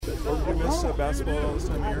play basketball all this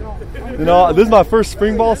time here? You know, this is my first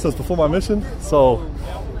spring ball since before my mission, so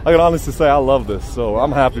I can honestly say I love this, so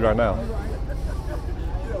I'm happy right now.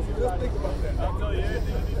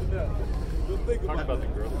 Talk about the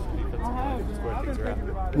growth of the defense. Where things are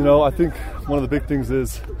at. You know, I think one of the big things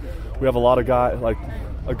is we have a lot of guys, like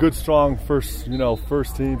a good, strong first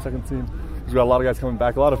team, second team. We've got a lot of guys coming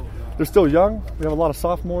back. They're still young. We have a lot of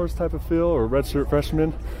sophomores type of feel or redshirt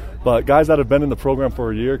freshmen. But guys that have been in the program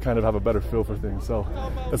for a year kind of have a better feel for things. So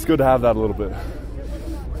it's good to have that a little bit.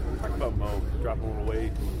 Talk about Mo dropping a little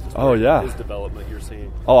weight. Oh, yeah. His development you're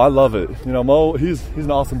seeing. Oh, I love it. You know, Mo, he's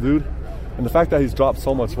an awesome dude. And the fact that he's dropped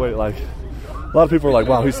so much weight, like, a lot of people are like,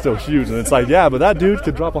 wow, he's still huge. And it's like, yeah, but that dude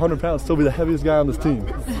could drop 100 pounds, still be the heaviest guy on this team.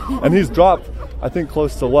 And he's dropped, I think,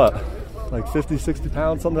 close to what? Like 50, 60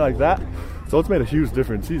 pounds, something like that. So it's made a huge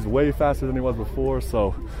difference. He's way faster than he was before.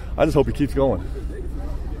 So I just hope he keeps going.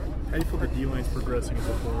 How do you feel the D-line's progressing as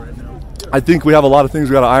a whole right now? I think we have a lot of things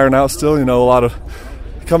we got to iron out still. You know, a lot of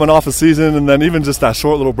coming off a season and then even just that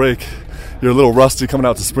short little break. You're a little rusty coming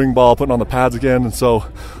out to spring ball, putting on the pads again. And so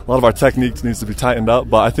a lot of our techniques needs to be tightened up.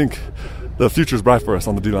 But I think the future is bright for us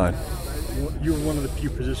on the D-line. You were one of the few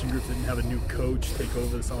position groups that didn't have a new coach take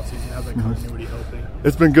over this offseason. How's that continuity helping?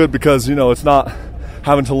 It's been good because, you know, it's not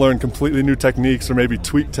having to learn completely new techniques or maybe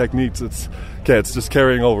tweak techniques. It's just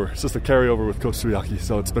carrying over. It's just a carryover with Coach Suriaki,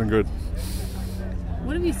 so it's been good.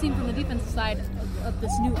 What have you seen from the defensive side of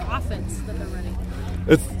this new offense that they're running?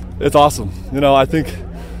 It's awesome. You know, I think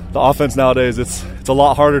the offense nowadays, it's a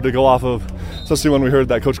lot harder to go off of, especially when we heard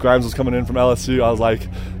that Coach Grimes was coming in from LSU. I was like,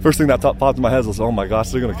 first thing that popped in my head was, oh my gosh,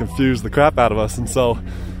 they're going to confuse the crap out of us. And so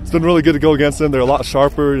it's been really good to go against them. They're a lot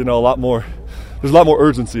sharper, you know, there's a lot more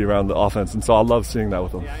urgency around the offense, and so I love seeing that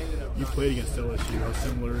with them. You played against LSU. How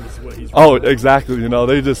similar is what he's Oh, exactly. You know,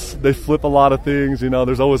 they flip a lot of things. You know,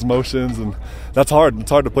 there's always motions, and that's hard. It's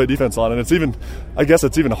hard to play defense on, and I guess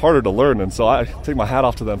it's even harder to learn. And so I take my hat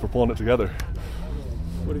off to them for pulling it together.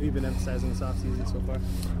 What have you been emphasizing this offseason so far?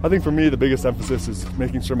 I think for me, the biggest emphasis is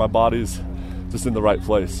making sure my body's just in the right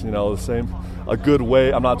place. You know, a good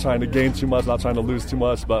weight. I'm not trying to gain too much, not trying to lose too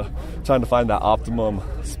much, but trying to find that optimum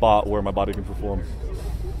spot where my body can perform.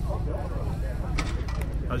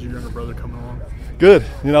 How's your younger brother coming along? Good.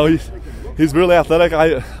 You know, he's really athletic.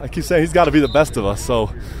 I keep saying he's got to be the best of us, so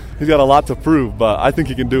he's got a lot to prove, but I think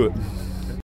he can do it.